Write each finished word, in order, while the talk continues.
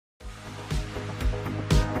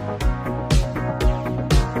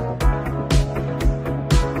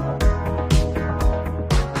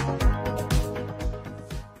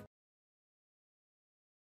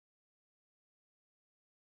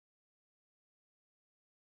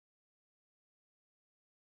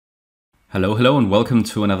Hello and welcome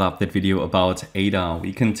to another update video about ADA.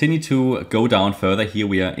 We continue to go down further. Here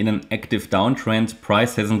we are in an active downtrend.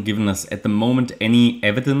 Price hasn't given us at the moment any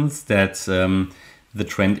evidence that the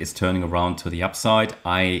trend is turning around to the upside.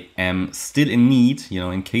 I am still in need,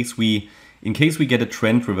 in case we get a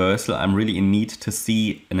trend reversal, I'm really in need to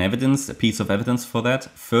see a piece of evidence for that.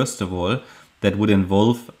 First of all, that would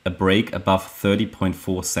involve a break above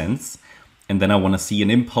 30.4 cents. And then I want to see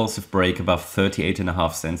an impulsive break above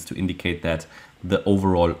 38.5 cents to indicate that the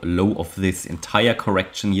overall low of this entire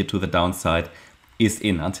correction here to the downside is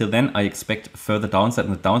in. Until then, I expect further downside,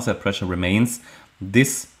 and the downside pressure remains.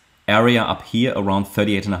 This area up here around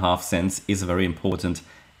 38.5 cents is a very important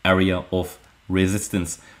area of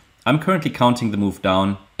resistance. I'm currently counting the move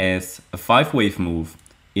down as a 5-wave move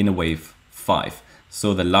in a wave 5.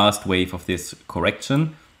 So the last wave of this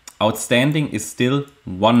correction. Outstanding is still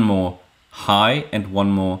one more high and one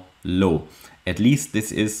more low. At least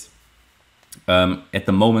this is at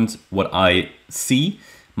the moment what I see.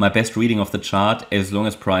 My best reading of the chart, as long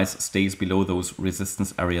as price stays below those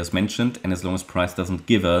resistance areas mentioned, and as long as price doesn't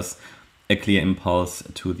give us a clear impulse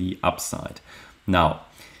to the upside. Now,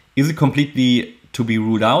 is it completely to be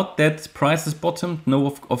ruled out that price is bottomed? No,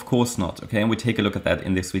 of course not. Okay, and we take a look at that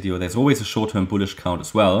in this video. There's always a short-term bullish count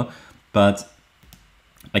as well, but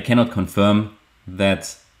I cannot confirm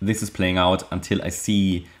that this is playing out until I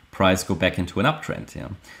see price go back into an uptrend. Yeah.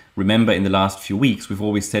 Remember, in the last few weeks, we've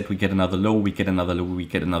always said we get another low, we get another low, we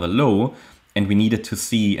get another low, and we needed to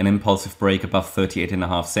see an impulsive break above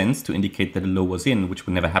 38.5 cents to indicate that a low was in, which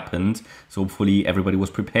never happened. So hopefully everybody was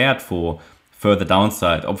prepared for further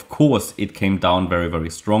downside. Of course, it came down very, very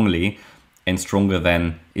strongly and stronger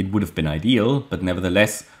than it would have been ideal. But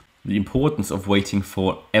nevertheless, the importance of waiting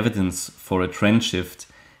for evidence for a trend shift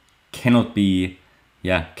cannot be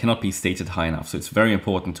stated high enough. So it's very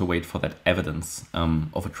important to wait for that evidence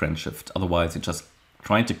of a trend shift. Otherwise, you're just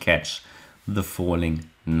trying to catch the falling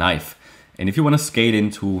knife. And if you want to scale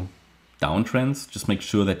into downtrends, just make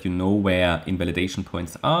sure that you know where invalidation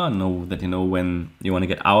points are, that you know when you want to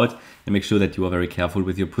get out, and make sure that you are very careful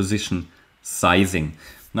with your position sizing.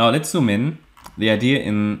 Now let's zoom in. The idea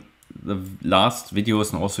in the last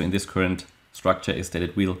videos and also in this current structure is that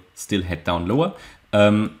it will still head down lower.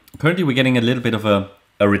 Currently we're getting a little bit of a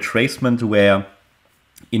retracement where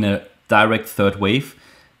in a direct third wave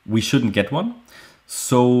we shouldn't get one.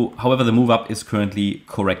 So however, the move up is currently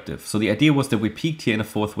corrective. So the idea was that we peaked here in a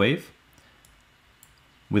fourth wave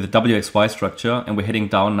with a WXY structure, and we're heading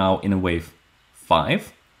down now in a wave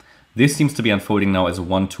 5. This seems to be unfolding now as a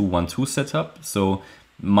 1-2-1-2 setup. So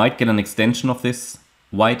might get an extension of this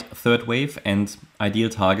white third wave, and ideal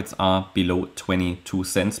targets are below 22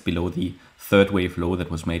 cents, below the third wave low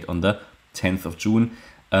that was made on the 10th of June.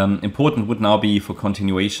 Important would now be for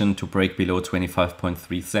continuation to break below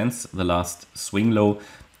 25.3 cents, the last swing low.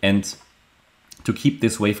 And to keep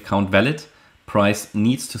this wave count valid, price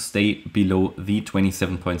needs to stay below the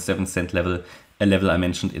 27.7 cent level, a level I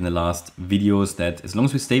mentioned in the last videos, that as long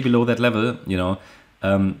as we stay below that level,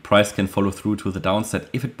 price can follow through to the downside.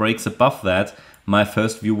 If it breaks above that, my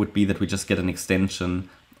first view would be that we just get an extension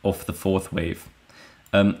of the fourth wave.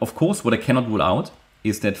 Of course, what I cannot rule out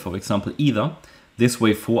is that, for example, either this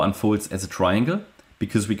wave 4 unfolds as a triangle,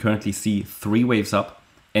 because we currently see 3 waves up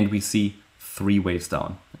and we see 3 waves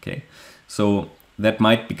down. Okay, so that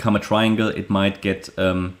might become a triangle. It might get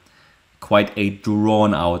quite a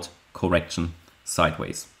drawn out correction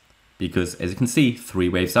sideways, because as you can see, 3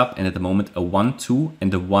 waves up, and at the moment a 1, 2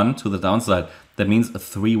 and a 1 to the downside. That means a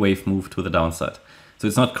 3-wave move to the downside. So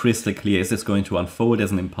it's not crystal clear, is this going to unfold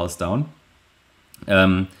as an impulse down?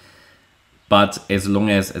 But as long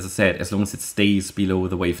as I said, as long as it stays below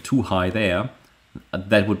the wave 2 high there,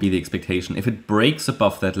 that would be the expectation. If it breaks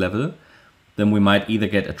above that level, then we might either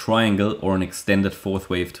get a triangle or an extended fourth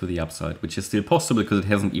wave to the upside, which is still possible because it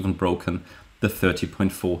hasn't even broken the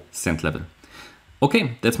 30.4 cent level.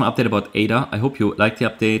 Okay, that's my update about ADA. I hope you liked the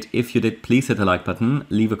update. If you did, please hit the like button,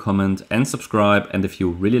 leave a comment and subscribe. And if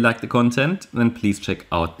you really like the content, then please check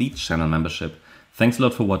out the channel membership. Thanks a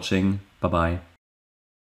lot for watching. Bye-bye.